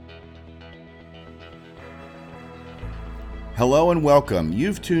Hello and welcome.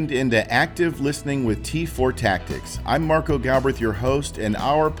 You've tuned into Active Listening with T4 Tactics. I'm Marco Galbraith, your host, and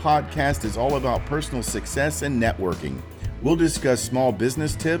our podcast is all about personal success and networking. We'll discuss small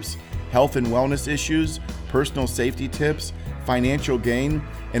business tips, health and wellness issues, personal safety tips, financial gain,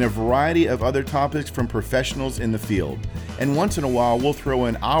 and a variety of other topics from professionals in the field. And once in a while, we'll throw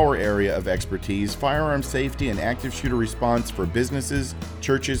in our area of expertise, firearm safety and active shooter response for businesses,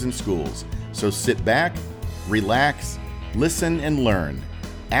 churches, and schools. So sit back, relax, listen, and learn.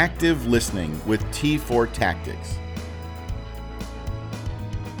 Active Listening with T4 Tactics.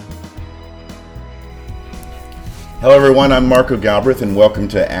 Hello everyone, I'm Marco Galbraith and welcome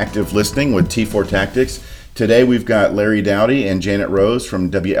to Active Listening with T4 Tactics. Today we've got Larry Dowdy and Janet Rose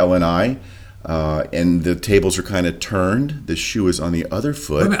from WLNI, and the tables are kind of turned. The shoe is on the other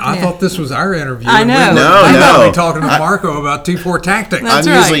foot. I thought this was our interview. No. I'm going to be talking to Marco about T4 Tactics. I'm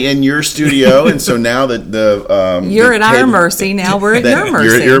usually in your studio, and so now that you're at our mercy, now we're at your mercy.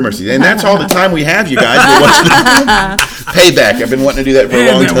 You're at your mercy, and that's all the time we have, you guys. We're watching Payback. I've been wanting to do that for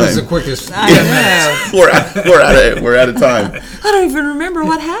a long time. That was the quickest. We're out of time. I don't even remember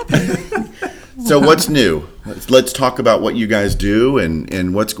what happened. So what's new? Let's talk about what you guys do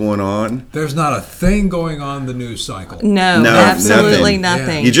and what's going on. There's not a thing going on in the news cycle. No, absolutely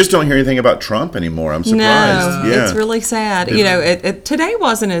nothing. Yeah. You just don't hear anything about Trump anymore. I'm surprised. No, it's really sad. You know, today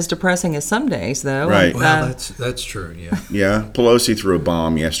wasn't as depressing as some days, though. Right. Well, that's true, yeah. Yeah, Pelosi threw a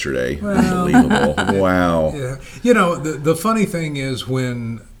bomb yesterday. Unbelievable. Wow. Yeah. You know, the funny thing is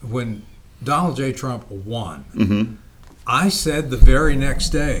when Donald J. Trump won, mm-hmm. I said the very next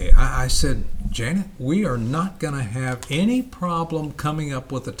day, I said, Janet, we are not going to have any problem coming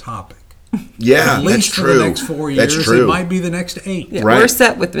up with a topic. Yeah, at least that's for true. the next 4 years. That's true. It might be the next 8. Yeah, right. We're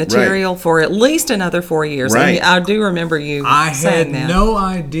set with material for at least another 4 years. Right. And I do remember you saying that. I had no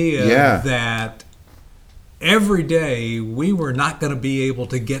idea that every day we were not going to be able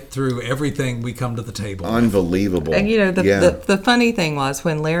to get through everything we come to the table with. Unbelievable. And you know, the funny thing was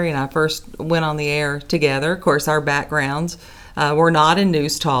when Larry and I first went on the air together, of course, our backgrounds were not in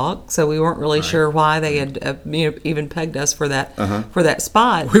news talk, so we weren't really sure why they had even pegged us for that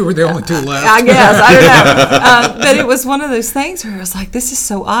spot. We were the only two left. I guess. I don't know. But it was one of those things where it was like, this is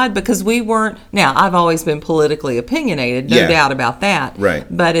so odd because we weren't. Now, I've always been politically opinionated, no doubt about that. Right.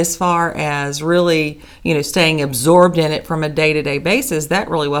 But as far as really, staying absorbed in it from a day-to-day basis, that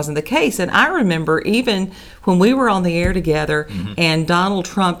really wasn't the case. And I remember even when we were on the air together and Donald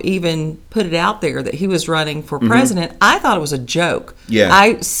Trump even put it out there that he was running for president, I thought it was a joke. Yeah.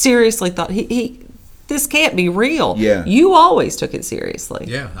 I seriously thought this can't be real. Yeah. You always took it seriously.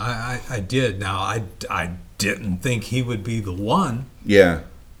 Yeah, I did. Now, I didn't think he would be the one. Yeah.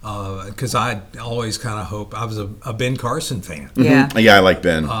 Because I always kind of hoped. I was a Ben Carson fan. Yeah. Yeah, I like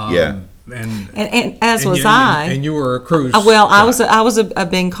Ben. Yeah. And as was I. And you were a Cruz. Well, I was a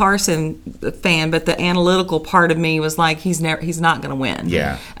Ben Carson fan, but the analytical part of me was like, he's not going to win.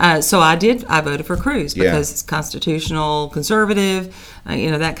 Yeah. So I voted for Cruz because it's constitutional, conservative,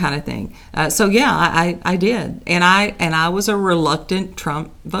 that kind of thing. So yeah, I did, and I was a reluctant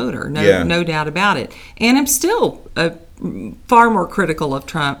Trump voter, no doubt about it, and I'm still far more critical of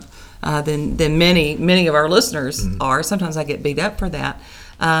Trump than many of our listeners are. Sometimes I get beat up for that.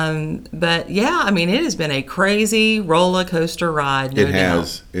 But yeah, I mean, it has been a crazy roller coaster ride. No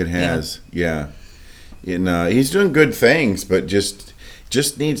doubt. It has. Yeah. And he's doing good things, but just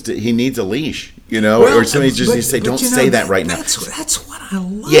needs a leash, or somebody just needs to say, don't say that right now. That's what I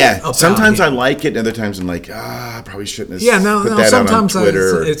love. Yeah. Sometimes I like it, and other times I'm like, I probably shouldn't have put that sometimes on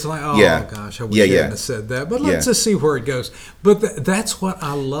Twitter. It's like, gosh, I wish I hadn't have said that. But let's just see where it goes. But that's what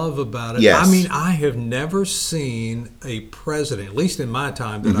I love about it. Yes. I mean, I have never seen a president, at least in my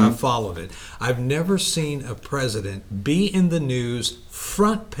time that I've followed it, I've never seen a president be in the news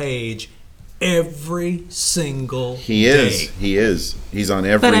front page every single day. He is. He's on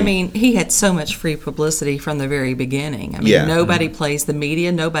every. But I mean, he had so much free publicity from the very beginning. I mean, nobody plays the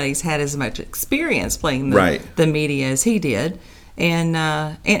media. Nobody's had as much experience playing the media as he did. And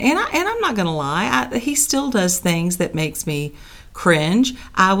I'm not going to lie. He still does things that makes me cringe.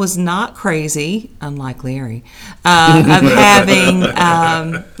 I was not crazy, unlike Larry, of having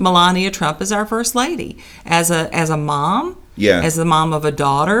Melania Trump as our first lady. As a mom. Yeah. As the mom of a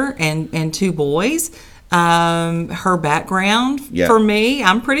daughter and 2 boys, her background for me,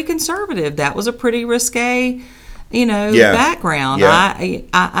 I'm pretty conservative. That was a pretty risque, background. Yeah.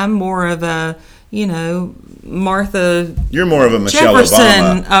 I'm more of a, Martha. You're more of a Michelle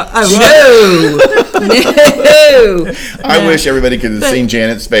Jefferson. Obama. No. I wish everybody could have seen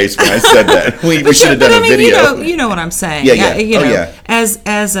Janet's face when I said that. We should have done a video. You know what I'm saying. Yeah.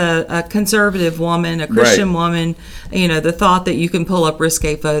 as a conservative woman, a Christian woman, the thought that you can pull up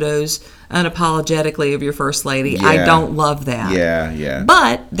risque photos unapologetically of your first lady, I don't love that. Yeah.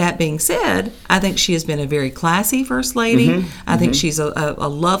 But that being said, I think she has been a very classy first lady. I think she's a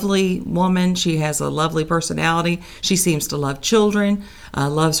lovely woman. She has a lovely personality. She seems to love children,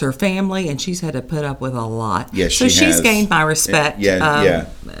 loves her family, and she's had to put up with a lot. Yes, so she's has. gained my respect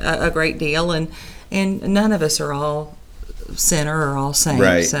a great deal, and none of us are all sinner or all saints.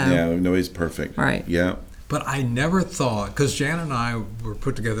 Right. So. Yeah. Nobody's perfect. Right. Yeah. But I never thought, because Jan and I were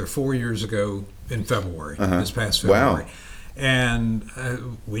put together 4 years ago in February, this past February. Wow. And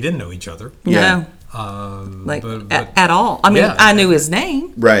we didn't know each other. Yeah. At all. I mean, I knew his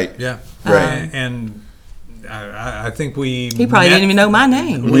name. Right. Yeah. Right. And I think we He probably didn't even know my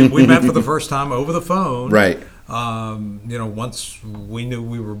name. We met for the first time over the phone. Right. Once we knew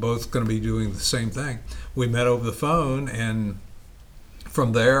we were both going to be doing the same thing, we met over the phone, and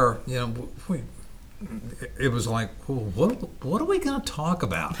from there, it was like, well, what are we going to talk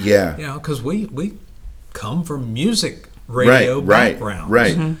about? Yeah. Because we come from music radio backgrounds.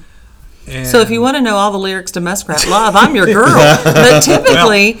 Right. And So if you want to know all the lyrics to Muskrat Love, I'm your girl. But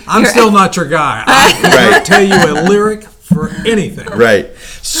typically, I'm still not your guy. I can't tell you a lyric for anything. Right.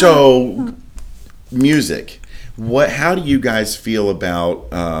 So, music. How do you guys feel about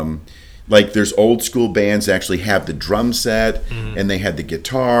there's old school bands that actually have the drum set and they have the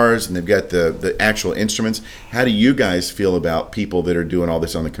guitars and they've got the actual instruments. How do you guys feel about people that are doing all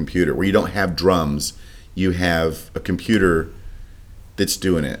this on the computer where you don't have drums, you have a computer that's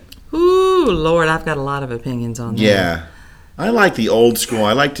doing it? ooh, Lord, I've got a lot of opinions on that. Yeah. I like the old school.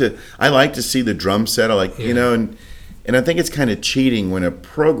 I like to see the drum set. And I think it's kind of cheating when a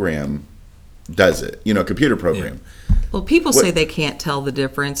program does it, a computer program. Yeah. Well, people say they can't tell the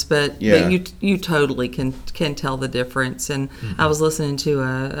difference, but you totally can tell the difference. And I was listening to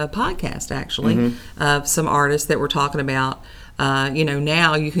a podcast, actually, of some artists that were talking about,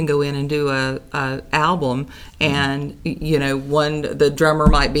 now you can go in and do a album, and, the drummer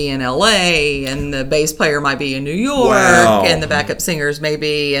might be in L.A., and the bass player might be in New York, and the backup singers may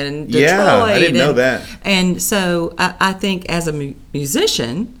be in Detroit. Yeah, I didn't know that. And so I think as a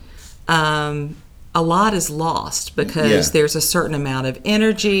musician, a lot is lost because there's a certain amount of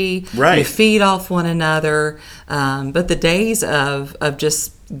energy. Right. You feed off one another. But the days of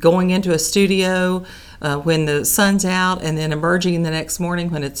just going into a studio when the sun's out and then emerging the next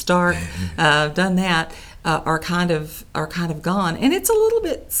morning when it's dark, done that, are kind of gone. And it's a little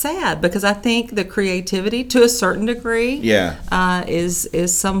bit sad because I think the creativity to a certain degree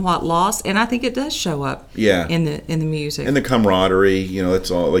is somewhat lost, and I think it does show up in the music. And the camaraderie,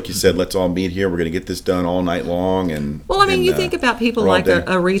 let's all, like you said, let's all meet here. We're going to get this done all night long. And you think about people like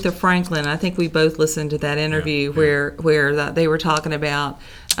Aretha Franklin. I think we both listened to that interview where they were talking about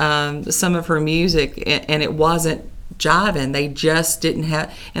some of her music, and it wasn't jiving. They just didn't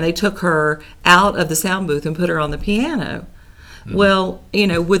have, and they took her out of the sound booth and put her on the piano. Well,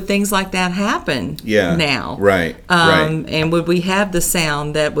 would things like that happen now? Right. And would we have the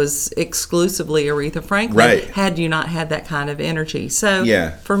sound that was exclusively Aretha Franklin had you not had that kind of energy? So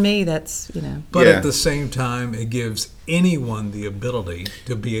for me, that's, But at the same time, it gives anyone the ability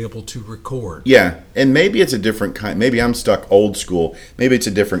to be able to record. Yeah, and maybe it's a different kind. Maybe I'm stuck old school. Maybe it's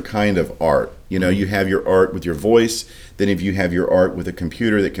a different kind of art. You have your art with your voice. Then if you have your art with a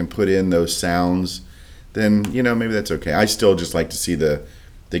computer that can put in those sounds, then maybe that's okay. I still just like to see the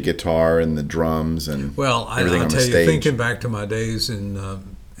guitar and the drums and everything I'll on tell the you, stage. Thinking back to my days in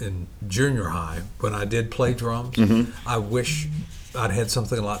junior high when I did play drums, I wish I'd had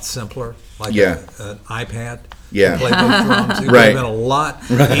something a lot simpler, like an iPad. Yeah. To play those drums. It would have been a lot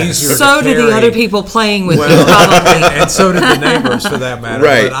easier. So to did carry. the other people playing with you, probably. And so did the neighbors, for that matter.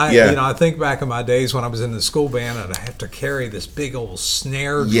 Right. But I think back in my days when I was in the school band, I'd have to carry this big old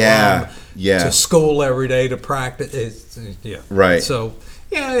snare drum to school every day to practice. Right. So,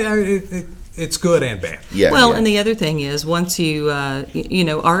 it's good and bad. And the other thing is, once you,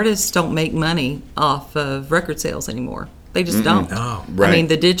 artists don't make money off of record sales anymore. They just don't. No. Right. I mean,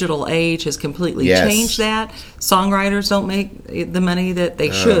 the digital age has completely changed that. Songwriters don't make the money that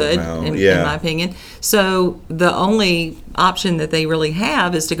they should, in my opinion. So the only option that they really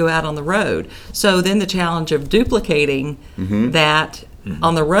have is to go out on the road. So then the challenge of duplicating that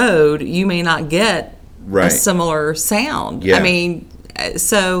on the road, you may not get a similar sound. Yeah. I mean,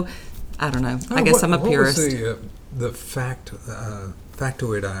 so I don't know. I guess I'm a purist. What was the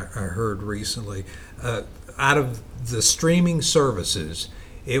factoid I heard recently? Out of the streaming services,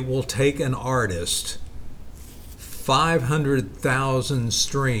 it will take an artist 500,000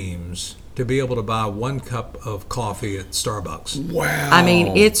 streams to be able to buy 1 cup of coffee at Starbucks. Wow. I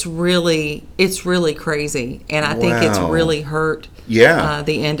mean, it's really crazy, and I think it's really hurt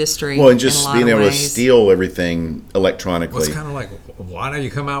the industry. Well, and just in a lot being of able ways. to steal everything electronically. Well, it's kind of like, why don't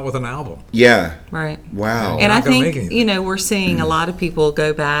you come out with an album? Yeah. Right. Wow. And Not I gonna make think anything. we're seeing a lot of people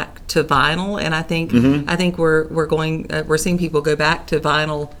go back to vinyl, and I think we're seeing people go back to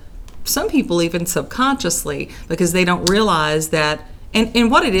vinyl. Some people even subconsciously, because they don't realize that.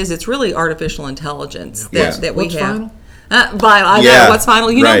 And what it is, it's really artificial intelligence that we What's have. vinyl? I Yeah, know what's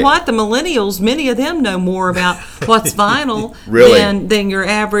vinyl. You right. know what? The millennials, many of them know more about what's vinyl Really? than your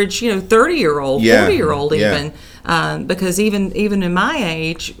average, 30-year-old, Yeah, 40-year-old yeah. even. Because even in my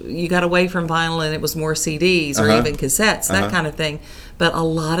age, you got away from vinyl and it was more CDs or even cassettes, that kind of thing. But a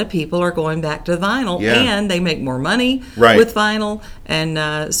lot of people are going back to vinyl, Yeah. and they make more money Right. with vinyl.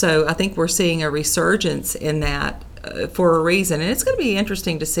 And so I think we're seeing a resurgence in that for a reason. And it's going to be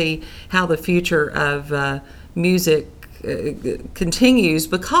interesting to see how the future of music continues,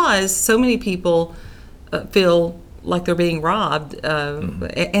 because so many people feel like they're being robbed,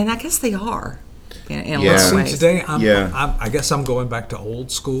 and I guess they are in a lot of Yeah. ways. See, today, Yeah. I guess I'm going back to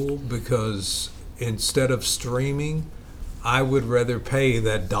old school, because instead of streaming, I would rather pay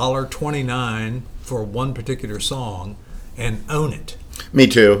that $1.29 for one particular song and own it. Me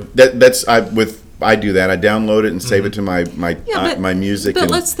too. I do that. I download it and save it to my music. But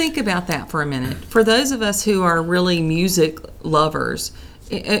and, let's think about that for a minute. For those of us who are really music lovers,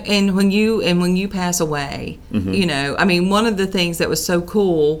 and when you pass away, I mean, one of the things that was so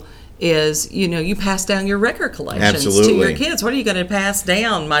cool is, you pass down your record collections to Absolutely. your kids. What are you going to pass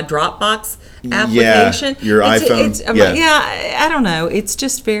down? My Dropbox application? your iPhone. I don't know. It's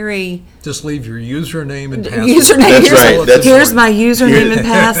just very... Just leave your username and password. Username. That's right. Here's my username and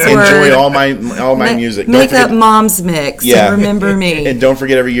password. Enjoy all my music. Don't Make up forget- Mom's Mix and remember me. And don't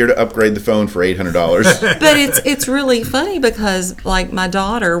forget every year to upgrade the phone for $800. But it's really funny because, like, my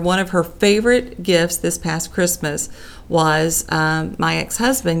daughter, one of her favorite gifts this past Christmas was my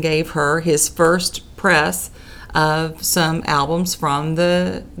ex-husband gave her his first press of some albums from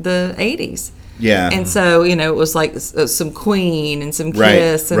the 80s. Yeah. And so, it was like some Queen and some Right,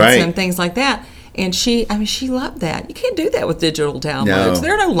 Kiss and right. some things like that. And she loved that. You can't do that with digital downloads. No,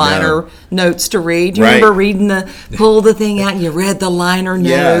 There are no liner notes to read. You Right. remember pull the thing out, and you read the liner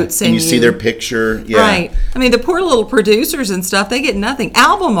notes. and you see their picture. Yeah. Right. I mean, the poor little producers and stuff, they get nothing.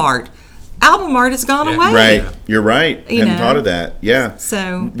 Album art has gone away. Right. You're right. You Hadn't know. thought of that. Yeah.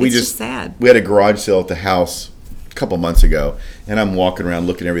 So it's just sad. We had a garage sale at the house a couple months ago, and I'm walking around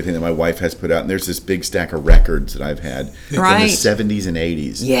looking at everything that my wife has put out, and there's this big stack of records that I've had Right. from the 70s and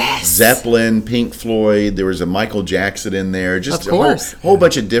 80s. Yes. Zeppelin, Pink Floyd, there was a Michael Jackson in there, just Of course. a whole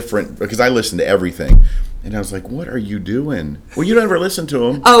bunch of different, because I listen to everything. And I was like, what are you doing? Well, you don't ever listen to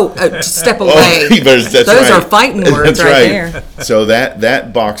them. Oh, just step away. That's Those right. are fighting words That's right there. So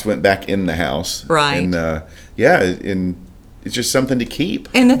that box went back in the house. Right. And and it's just something to keep.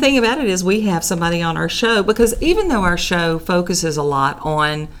 And the thing about it is we have somebody on our show, because even though our show focuses a lot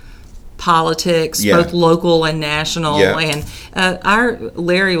on politics, Yeah. both local and national, Yeah. and our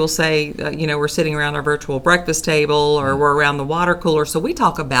Larry will say, we're sitting around our virtual breakfast table, or we're around the water cooler, so we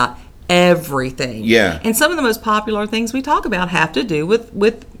talk about everything. Yeah. And some of the most popular things we talk about have to do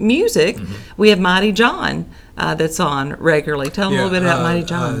with music. We have Mighty John that's on regularly. Tell them a little bit about Mighty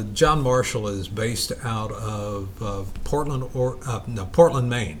John. John Marshall is based out of Portland,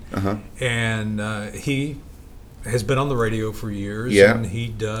 Maine, and he has been on the radio for years. Yeah. And he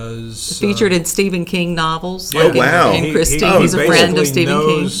does Featured in Stephen King novels. Oh, wow. And Christine, He he's a friend of basically Stephen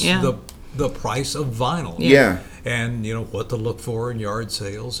King. knows Yeah. the price of vinyl. Yeah. And what to look for in yard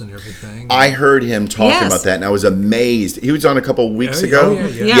sales and everything. I heard him talking Yes. about that, and I was amazed. He was on a couple of weeks Oh, ago. yeah,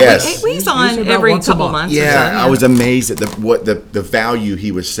 yeah. Yeah, Yes. he's He's on about every once a couple month. months. or Yeah, so, I was amazed at the value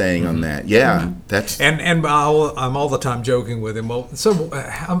he was saying on that. Yeah, that's And I'm all the time joking with him. Well, so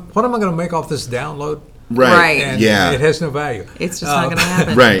what am I going to make off this download? right. And Yeah, it has no value. It's just not going to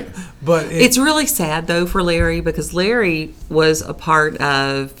happen. right. But It's really sad, though, for Larry, because Larry was a part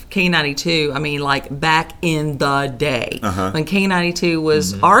of K92, I mean, like back in the day, when K92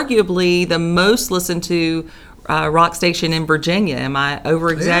 was arguably the most listened to rock station in Virginia. Am I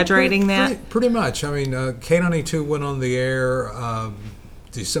over-exaggerating that? Pretty much. I mean, K92 went on the air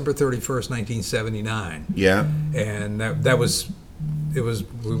December 31st, 1979. Yeah, And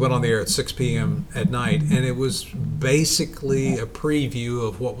we went on the air at 6 p.m. at night, and it was basically a preview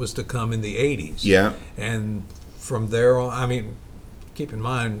of what was to come in the 80s. yeah, And from there on, I mean, keep in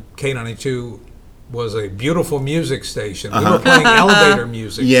mind, K92 was a beautiful music station. We were playing elevator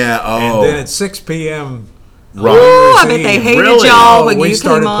music. Yeah, oh. And then at 6 p.m. Right. Ooh, I bet they hated Really? y'all Oh, when we you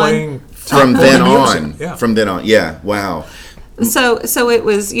started came on. playing From then music. on. Yeah. From then on. Yeah. Wow. So it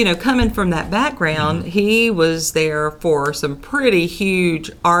was, coming from that background, he was there for some pretty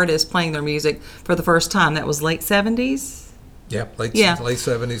huge artists playing their music for the first time. That was late 70s. Yep, late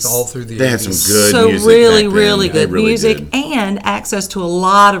 70s, all through the 80s. They had some good So music really, back then. really They good really music did. and access to a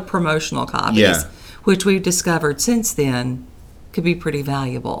lot of promotional copies, Yeah. which we've discovered since then could be pretty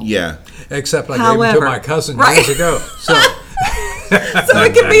valuable. Yeah. Except I gave However, them to my cousin right. years ago. So So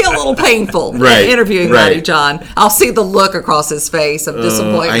it can be a little painful Right, interviewing right. Matty John. I'll see the look across his face of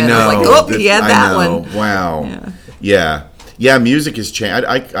disappointment. I know. It's like, oh, he had that one. Wow. Yeah. Music has changed.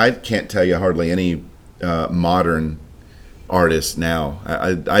 I can't tell you hardly any modern artists now.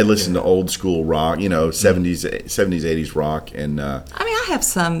 I listen to old school rock, 70s, 80s rock, and I mean,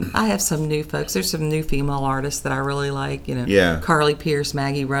 I have some new folks. There's some new female artists that I really like. Yeah. Carly Pierce,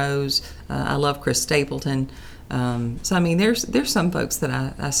 Maggie Rose. I love Chris Stapleton. So I mean, there's some folks that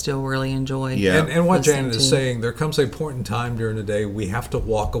I still really enjoy. Yeah. And what listening Janet is to. saying, there comes a point in time during the day we have to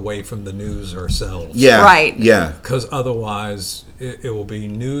walk away from the news ourselves. yeah, Right. yeah, Because otherwise it will be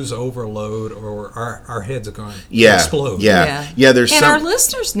news overload, or our heads are going to yeah, explode. yeah. There's and some our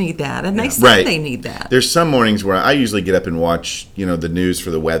listeners need that, and they say Right. they need that. There's some mornings where I usually get up and watch, the news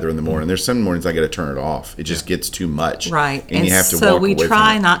for the weather in the morning. There's some mornings I got to turn it off. It just gets too much. Right. And you have to so walk we away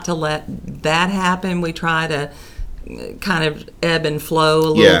try from it. not to let that happen. We try to kind of ebb and flow a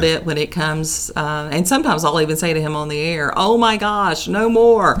little Yeah. bit when it comes. And sometimes I'll even say to him on the air, oh my gosh, no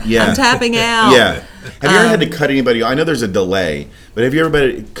more. Yeah. I'm tapping out. Yeah. Have you ever had to cut anybody off? I know there's a delay, but have you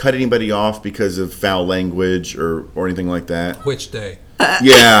ever cut anybody off because of foul language or anything like that? Which day?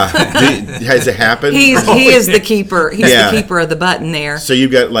 Yeah. Has it happened? He is the keeper. He's Yeah. the keeper of the button there. So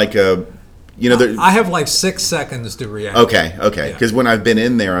you've got like a, I have like 6 seconds to react. Okay. Because when I've been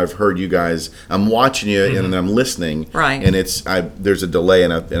in there, I've heard you guys. I'm watching you and I'm listening. Right. And there's a delay,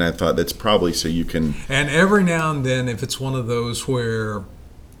 and I thought that's probably so you can. And every now and then, if it's one of those where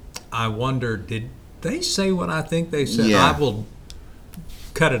I wonder, did they say what I think they said? Yeah. I will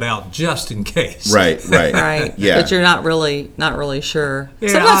cut it out just in case. Right. Right. Yeah. But you're not really sure. Yeah,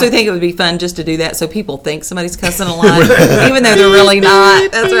 Sometimes we think it would be fun just to do that so people think somebody's cussing a lot, even though they're really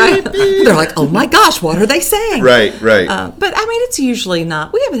not. That's right. They're like, oh my gosh, what are they saying? Right. But I mean, it's usually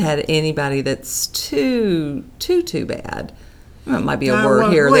not. We haven't had anybody that's too bad. It might be a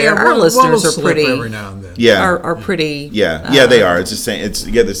word here or there. Our listeners are pretty. Every now and then. Yeah. Are pretty. Yeah, they are. It's the same. It's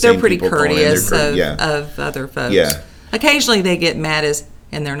the same. They're pretty people calling in. courteous They're of other folks. Yeah. Occasionally they get mad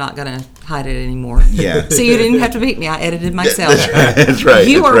and they're not going to hide it anymore. Yeah. So you didn't have to beat me. I edited myself. That's right.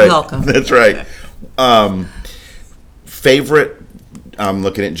 You that's are right. welcome. That's right. Favorite. I'm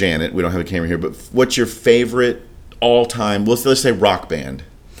looking at Janet. We don't have a camera here, but what's your favorite all-time? Let's say rock band.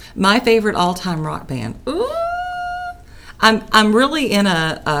 My favorite all-time rock band. Ooh. I'm really in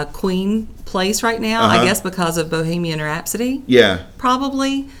a Queen place right now. I guess because of Bohemian Rhapsody. Yeah.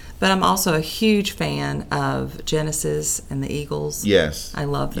 Probably. But I'm also a huge fan of Genesis and the Eagles. Yes. I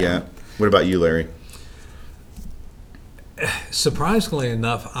love them. Yeah. What about you, Larry? Surprisingly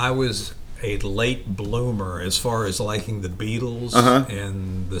enough, I was a late bloomer as far as liking the Beatles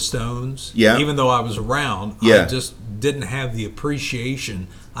and the Stones. Yeah. Even though I was around, Yeah. I just didn't have the appreciation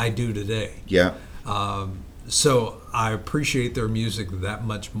I do today. Yeah. So I appreciate their music that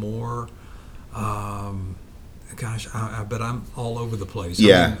much more. Gosh, but I'm all over the place.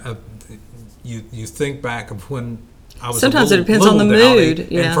 Yeah. I mean, you think back of when I was Sometimes a it little, depends on the little dowdy mood,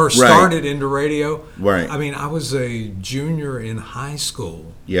 yeah. and first Right. started into radio. Right. I mean, I was a junior in high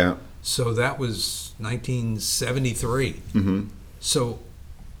school, Yeah. so that was 1973. Mm-hmm. So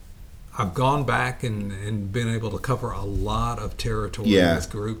I've gone back and been able to cover a lot of territory Yeah. with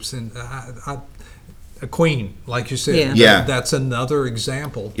groups, and a Queen, like you said, Yeah. Yeah. that's another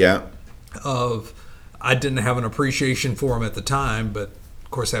example Yeah. of I didn't have an appreciation for him at the time, but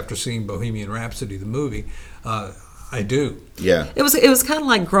of course after seeing Bohemian Rhapsody, the movie, I do. Yeah. It was kind of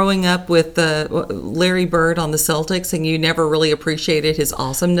like growing up with Larry Bird on the Celtics, and you never really appreciated his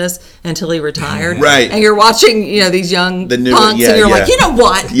awesomeness until he retired. Right. And you're watching, these young The new- punks, yeah, and you're yeah. like, you know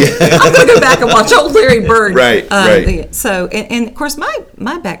what? Yeah. I'm going to go back and watch old Larry Bird. Right, right. So, and of course,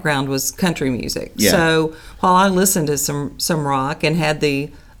 my background was country music. Yeah. So while I listened to some rock and had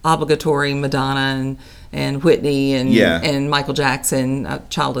the obligatory Madonna and Whitney and Michael Jackson, a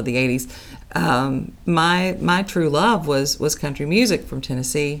child of the 80s. My true love was country music from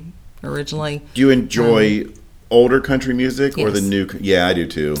Tennessee originally. Do you enjoy older country music or the Yes. new? Yeah, I do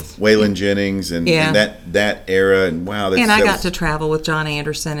too. Waylon Jennings and that era, and wow, that's, And I got to travel with John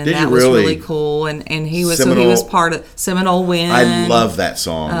Anderson, and Did that you was really? really cool. And he was Seminole- part of Seminole Wind. I love that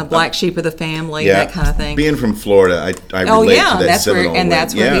song. Black Sheep of the Family, that kind of thing. Being from Florida, I relate Oh yeah, to that that's where Seminole Wind.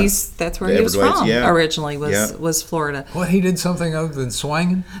 that's where Yeah. that's where The he was Everglades, from yeah. originally Yeah. was Florida. Well, he did something other than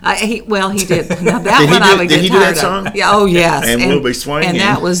swinging. He did. Now that Did he one do- I would did get he do that tired song? of. Yeah. Oh yes. And we'll be swinging. And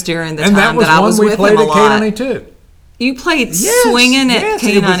that was during the And that time was that I one was we with played him a at lot. K92. You played swinging at Yes,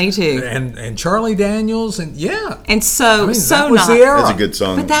 it was- K92, and Charlie Daniels, and and so I mean, so that was not. the era. That's a good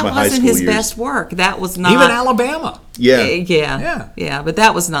song. But that My high wasn't school his years. best work. That was not Even Alabama. Yeah. Yeah. But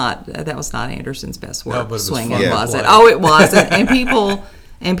that was not Anderson's best work. No, but it was Swinging, fun to was play. it? Oh, it was,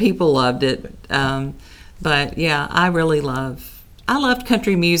 and people loved it. But yeah, I loved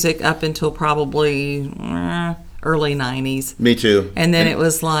country music up until probably early '90s, Me too. and then it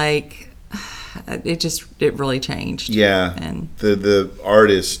was like it really changed. Yeah, And the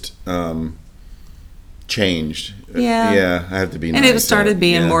artist changed. Yeah. I have to be. and nice. it started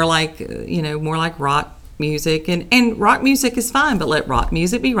being Yeah. more like rock music, and rock music is fine, but let rock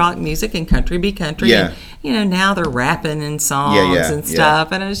music be rock music and country be country. Yeah. And, now they're rapping and songs Yeah, and yeah.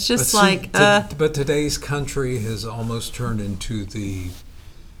 stuff, and it's just like but today's country has almost turned into the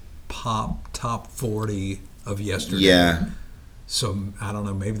pop top 40 of yesterday. Yeah, So I don't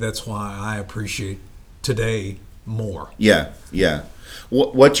know. Maybe that's why I appreciate today more. yeah.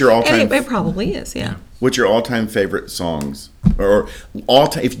 What's your all and time? it probably is, yeah. What's your all time favorite songs, or all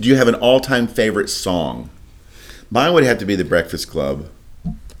time? If do you have an all time favorite song? Mine would have to be The Breakfast Club.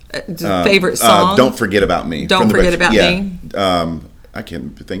 Favorite song? Don't Forget About Me. Don't from The Forget Breakfast- About Me. I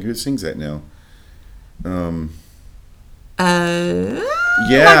can't think who sings that now. Oh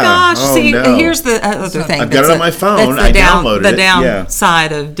my gosh! Oh, See, no. here's the other thing. I've got it on my phone. That's I downloaded the it. Yeah.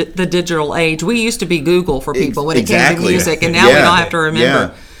 downside of the digital age. We used to be Google for people when it came Exactly. to music, and now we Yeah. don't have to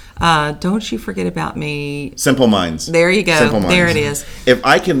remember. Don't You Forget About Me. Simple Minds. There you go. Simple Minds. There it is. If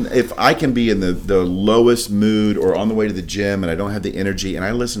I can be in the lowest mood or on the way to the gym and I don't have the energy and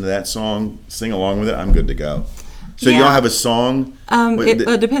I listen to that song, sing along with it, I'm good to go. So Yeah. y'all have a song?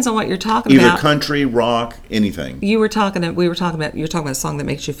 It depends on what you're talking Either about. country, rock, anything. We were talking about a song that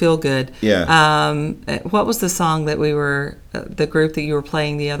makes you feel good. Yeah. What was the song that we were the group that you were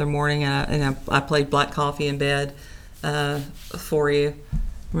playing the other morning, and I played Black Coffee in Bed for you.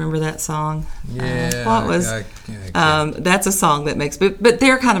 Remember that song? Yeah. What was? That's a song that makes, but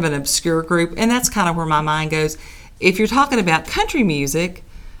they're kind of an obscure group, and that's kind of where my mind goes. If you're talking about country music,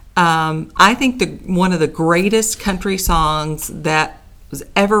 I think one of the greatest country songs that was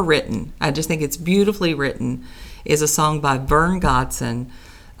ever written, I just think it's beautifully written, is a song by Vern Godson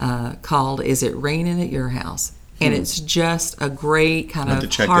called "Is It Raining at Your House?" And it's just a great kind I'll have of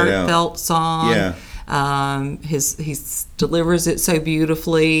to check that out. heartfelt song. Yeah. He delivers it so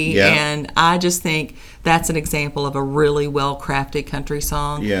beautifully, Yeah. and I just think that's an example of a really well crafted country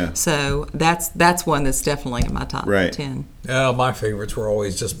song. Yeah. So that's one that's definitely in my top Right. 10. My favorites were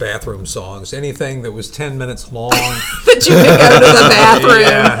always just bathroom songs. Anything that was 10 minutes long. That you could go to the bathroom.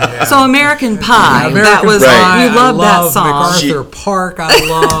 Yeah. So American Pie, that was Pie. you love that I song. MacArthur Park, I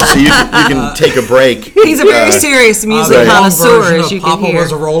love. So you can take a break. He's a very serious music The long connoisseur, version as of you Papa can hear.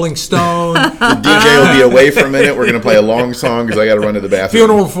 was a Rolling Stone. The DJ will be away for a minute. We're going to play a long song because I got to run to the bathroom.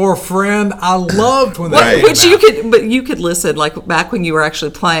 Funeral for a Friend. I loved when that Right. came Which you could listen, like back when you were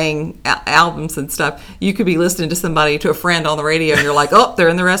actually playing albums and stuff, you could be listening to somebody, to a friend on the radio, and you're like, oh, they're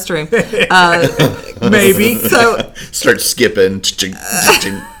in the restroom. Maybe. So Start skipping.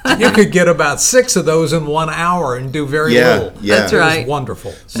 You could get about 6 of those in 1 hour and do very Yeah, little. yeah. That's It was right.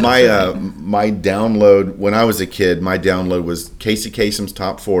 wonderful. My download when I was a kid, my download was Casey Kasem's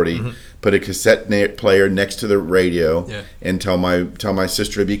Top 40. Put a cassette player next to the radio, Yeah. and tell my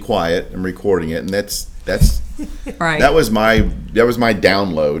sister to be quiet. I'm recording it, and that's right. that was my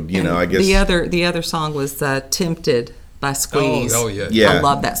download. You know, I guess the other song was "Tempted" by Squeeze. Oh, yeah. Yeah. I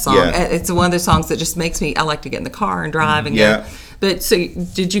love that song. Yeah. It's one of those songs that just makes me. I like to get in the car and drive and Yeah. go. But so,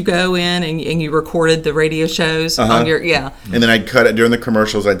 did you go in and you recorded the radio shows on your? Yeah. And then I'd cut it during the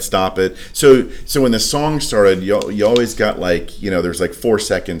commercials. I'd stop it. So when the song started, you always got there's like 4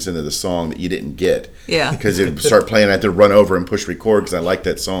 seconds into the song that you didn't get. Yeah. Because it would start playing. I had to run over and push record because I liked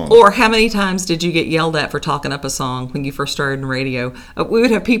that song. Or how many times did you get yelled at for talking up a song when you first started in radio? We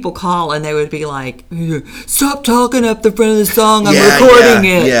would have people call and they would be like, "Stop talking up the front of the song. I'm recording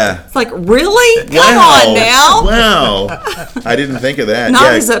it." Yeah. It's like, really? Come on now. Wow. I didn't didn't think of that.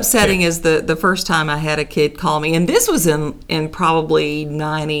 Not as upsetting as the first time I had a kid call me, and this was in probably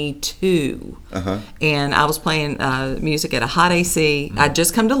 92. And I was playing music at a hot AC. I'd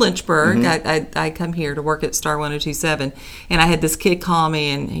just come to Lynchburg. I come here to work at Star 102.7, and I had this kid call me,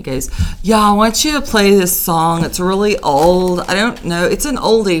 and he goes, "Yeah, I want you to play this song. It's really old. I don't know. It's an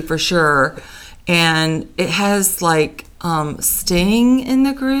oldie for sure, and it has like Sting in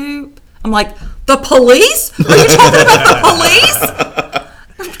the group." I'm like, "The Police? Are you talking about the Police?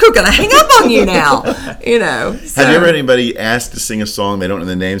 I'm gonna hang up on you now." So. Have you ever had anybody ask to sing a song they don't know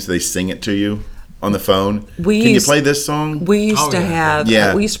the name, so they sing it to you on the phone? Can you play this song? We used to have.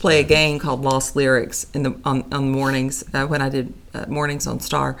 We used to play a game called Lost Lyrics on mornings when I did mornings on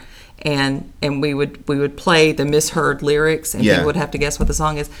Star, and we would play the misheard lyrics, and people would have to guess what the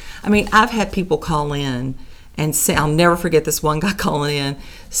song is. I mean, I've had people call in and say, I'll never forget this one guy calling in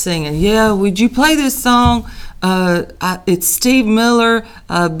singing, "Yeah, would you play this song? It's Steve Miller,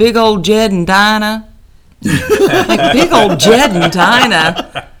 Big Old Jed and Dinah." Like, Big Old Jed and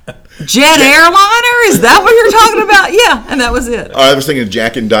Dinah? Jet Airliner? Is that what you're talking about? Yeah, and that was it. I was thinking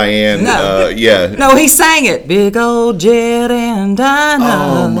Jack and Diane. No. Yeah. No, he sang it. Big Old Jed and Dinah.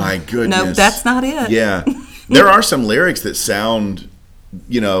 Oh, my goodness. No, that's not it. Yeah. There are some lyrics that sound,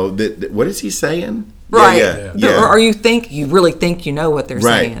 that what is he saying? Right. Or you really think you know what they're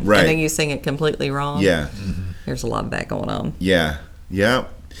saying. Right. And then you sing it completely wrong. Yeah. There's a lot of that going on. Yeah. Yeah.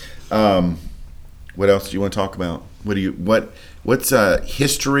 What else do you want to talk about? What's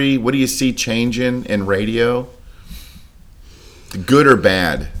history? What do you see changing in radio? Good or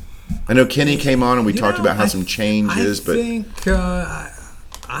bad? I know Kenny came on and we talked about how some changes, but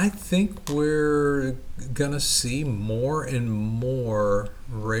I think we're gonna see more and more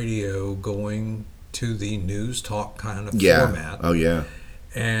radio going to the news talk kind of format. Oh yeah.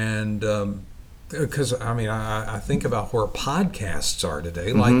 And because I think about where podcasts are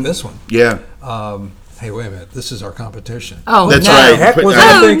today, like this one. Yeah. Hey, wait a minute. This is our competition. Oh, that's no. right. Heck was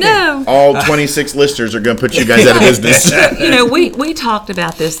I thinking? No. All 26 listeners are going to put you guys out of business. We talked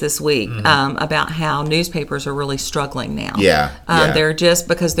about this week about how newspapers are really struggling now. Yeah. They're just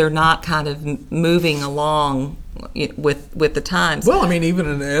because they're not kind of moving along with the times. Well, even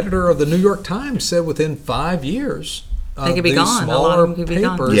an editor of the New York Times said within 5 years, they could be gone. Smaller a lot of them could be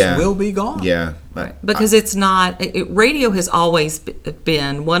papers gone. will be gone. Yeah. Right. Because it's not, radio has always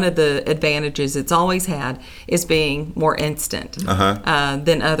been, one of the advantages it's always had is being more instant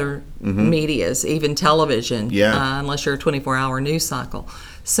than other medias, even television, unless you're a 24-hour news cycle.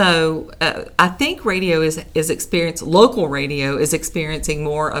 So I think radio local radio is experiencing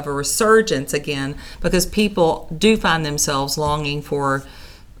more of a resurgence again because people do find themselves longing for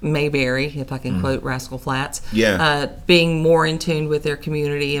Mayberry, if I can quote Rascal Flatts, being more in tune with their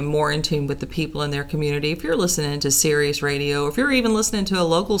community and more in tune with the people in their community. If you're listening to Sirius Radio, if you're even listening to a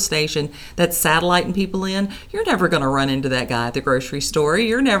local station that's satelliting people in, you're never going to run into that guy at the grocery store.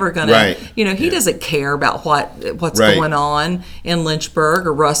 You're never going to, he doesn't care about what's going on in Lynchburg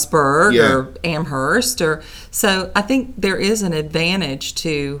or Rustburg or Amherst. So I think there is an advantage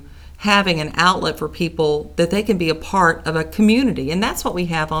to having an outlet for people that they can be a part of a community. And that's what we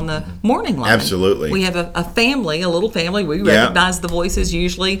have on the morning line. Absolutely. We have a family, a little family. We recognize the voices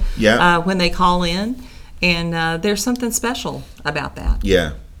usually when they call in. And there's something special about that.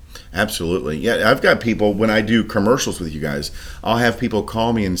 Yeah, absolutely. Yeah, I've got people, when I do commercials with you guys, I'll have people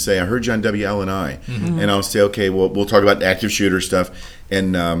call me and say, "I heard you on WLNI." And I'll say, "Okay, well, we'll talk about active shooter stuff."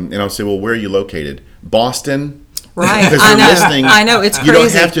 And I'll say, "Well, where are you located?" Boston? Right, because you're listening. I know, it's crazy. You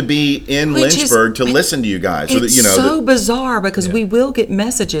don't have to be in Lynchburg to listen to you guys. It's so bizarre because we will get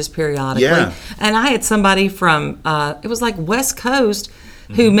messages periodically. Yeah. And I had somebody from, it was like West Coast,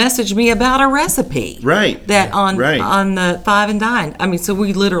 who messaged me about a recipe. Right. That on the Five and Dine. So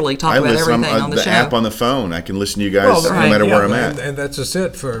we literally talk about everything on the show. The app on the phone. I can listen to you guys no matter where I'm at. And that's just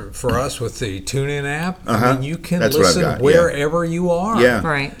it for us with the TuneIn app. You can that's listen wherever you are. Yeah.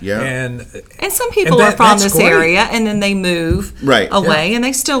 Right. Yeah. And some people are from this area and then they move away and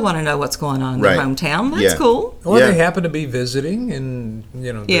they still want to know what's going on in their hometown. That's cool. Or they happen to be visiting and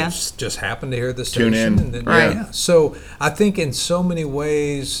just happen to hear the station. Tune in. And then, So I think in so many ways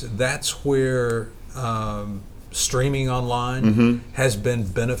that's where streaming online has been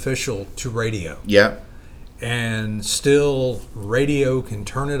beneficial to radio. Yeah. And still radio can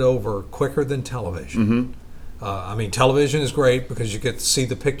turn it over quicker than television. Television is great because you get to see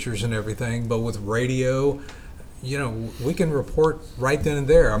the pictures and everything, but with radio, we can report right then and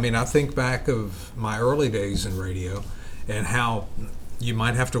there. I think back of my early days in radio and how You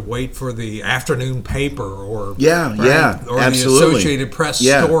might have to wait for the afternoon paper or or the absolutely. Associated Press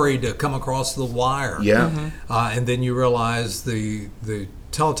story to come across the wire. And then you realize the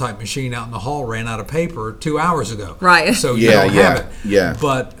teletype machine out in the hall ran out of paper 2 hours ago. Right. So you don't have it. Yeah.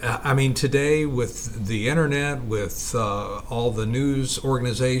 But I mean, today with the internet, with all the news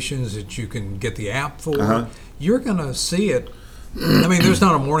organizations that you can get the app for, you're going to see it. I mean, there's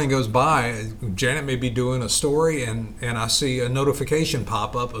not a morning goes by. Janet may be doing a story, and I see a notification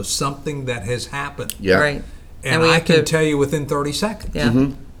pop up of something that has happened. Yeah. Right. And I can tell you within 30 seconds.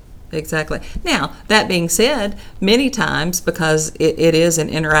 Yeah. Exactly. Now, that being said, many times, because it is an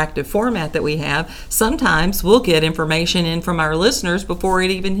interactive format that we have, sometimes we'll get information in from our listeners before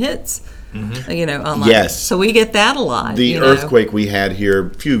it even hits, online. Yes. So we get that a lot. The earthquake we had here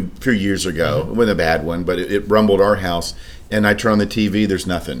a few years ago, it wasn't a bad one, but it rumbled our house, and I turn on the TV, there's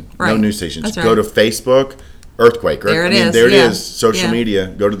nothing. Right. No news stations. That's right. Go to Facebook, earthquake. There it is. There it is. Social Yeah. media.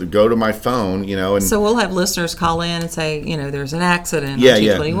 Go to my phone, and so we'll have listeners call in and say, there's an accident on Yeah,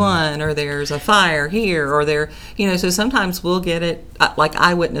 221, or there's a fire here, or so sometimes we'll get it like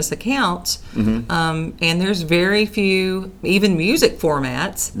eyewitness accounts, and there's very few, even music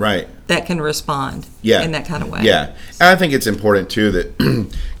formats, right, that can respond in that kind of way. Yeah, and I think it's important too that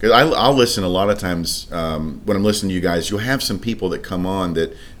because I'll listen a lot of times when I'm listening to you guys, you'll have some people that come on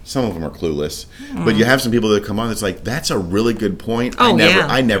that. Some of them are clueless, but you have some people that come on that's like, that's a really good point.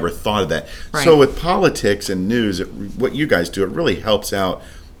 I never thought of that. Right. So with politics and news, what you guys do, it really helps out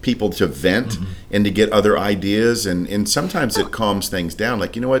people to vent and to get other ideas, and sometimes it calms things down.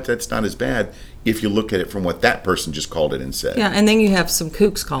 Like, you know what, that's not as bad if you look at it from what that person just called it and said. Yeah, and then you have some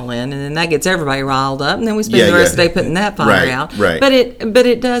kooks call in, and then that gets everybody riled up, and then we spend the rest of the day putting that fire out. Right. But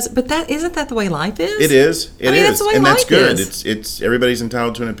that isn't that the way life is? It is. That's the way and life that's good. is. It's everybody's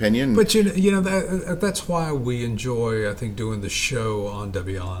entitled to an opinion. But that's why we enjoy, I think, doing the show on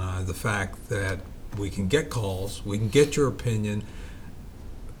WLNI. The fact that we can get calls, we can get your opinion.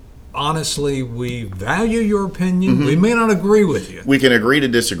 Honestly, we value your opinion. We may not agree with you. We can agree to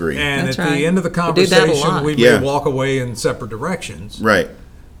disagree. And That's at right. the end of the We do that a conversation, lot. we may walk away in separate directions. Right.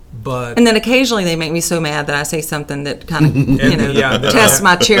 But And then occasionally they make me so mad that I say something that kind of, Yeah, tests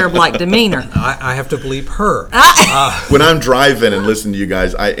my cherub-like demeanor. I have to bleep her. When I'm driving and listening to you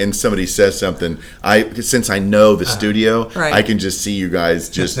guys, and somebody says something, since I know the studio, Right. I can just see you guys.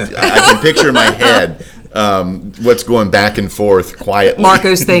 I can picture in my head what's going back and forth quietly.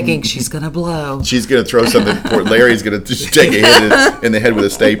 Marco's thinking, she's going to blow. She's going to throw something. Poor Larry's going to just take a hit in the head with a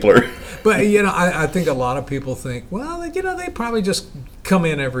stapler. But, I think a lot of people think, well, they probably just come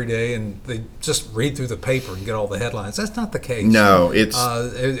in every day and they just read through the paper and get all the headlines. That's not the case. No, it's...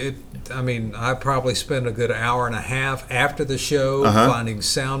 I probably spend a good hour and a half after the show finding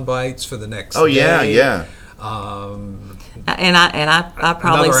sound bites for the next day. Oh, yeah. And I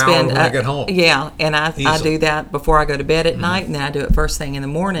probably Another hour spend when I get home. Yeah, and I Easily. do that before I go to bed at night, and then I do it first thing in the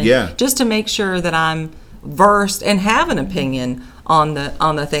morning. Yeah. Just to make sure that I'm versed and have an opinion on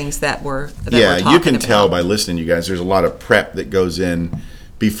the things that we're talking you can about. tell by listening to you guys. There's a lot of prep that goes in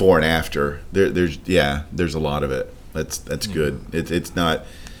before and after. There's a lot of it. That's good. It's not.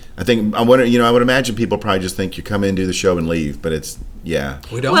 I think I would imagine people probably just think you come in, do the show, and leave. But it's We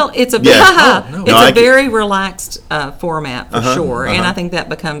don't. Well, it's a very relaxed format for sure, and I think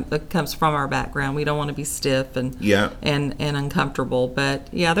that comes from our background. We don't want to be stiff and uncomfortable. But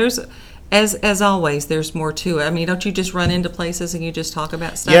there's. As always, there's more to it. I mean, don't you just run into places and you just talk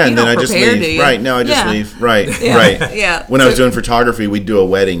about stuff? Yeah, you and then don't I just prepare, leave. do you? Right, no, I just leave. Right, Yeah. right. Yeah. When I was doing photography, we'd do a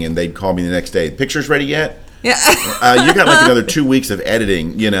wedding, and they'd call me the next day. Pictures ready yet? Yeah. You got like another 2 weeks of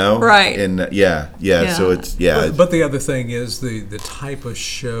editing, Right. And so it's But the other thing is the type of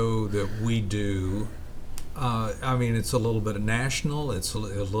show that we do. It's a little bit national. It's a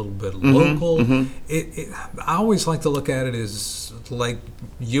little bit local. I always like to look at it as like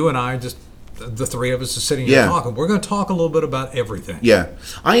you and I, just the three of us are sitting here talking. We're going to talk a little bit about everything. Yeah,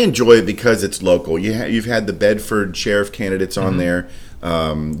 I enjoy it because it's local. You've had the Bedford sheriff candidates on there.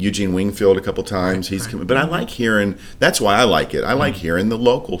 Eugene Wingfield a couple times. But I like hearing. That's why I like it. I like hearing the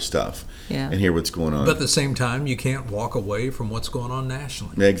local stuff and hear what's going on. But at the same time, you can't walk away from what's going on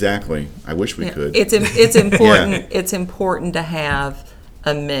nationally. Exactly. I wish we could. It's important. It's important to have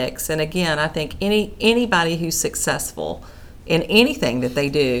a mix. And again, I think anybody who's successful in anything that they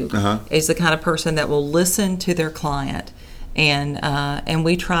do is the kind of person that will listen to their client. And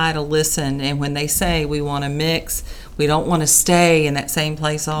we try to listen. And when they say we want to mix, we don't want to stay in that same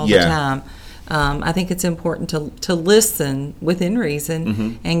place all the time. I think it's important to listen within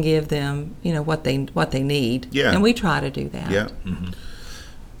reason and give them, what they need. Yeah. And we try to do that. Yeah.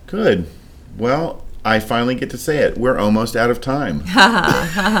 Good. Well, I finally get to say it. We're almost out of time.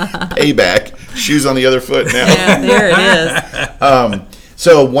 Payback. Shoes on the other foot now. Yeah, there it is.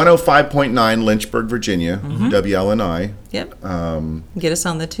 So 105.9 Lynchburg, Virginia, WLNI. Yep. Get us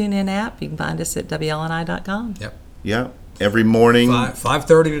on the TuneIn app. You can find us at WLNI.com. Yep. Yeah. Every morning.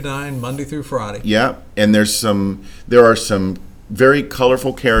 5:30 to 9, Monday through Friday. Yeah. And there are some very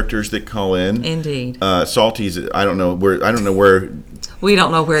colorful characters that call in. Indeed. Salty's, I don't know where. We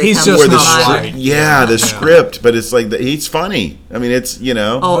don't know where he's comes just from. not right. Yeah, the script, but it's like he's funny. I mean, it's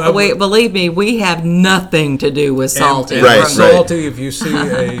Oh wait, believe me, we have nothing to do with Salty. And Right, Salty, if you see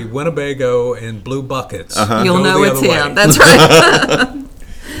a Winnebago in blue buckets, you'll go know the it's other way. him. That's right.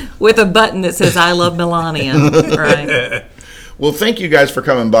 With a button that says "I love Melania." Right. Well, thank you guys for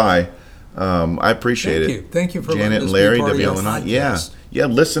coming by. I appreciate it. Thank you for Janet letting and us Larry, be part of your WLNI. podcast. Yeah,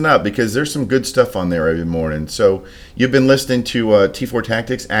 listen up because there's some good stuff on there every morning. So you've been listening to T4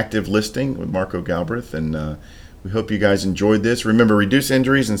 Tactics Active Listing with Marco Galbraith, and we hope you guys enjoyed this. Remember, reduce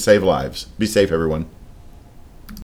injuries and save lives. Be safe, everyone.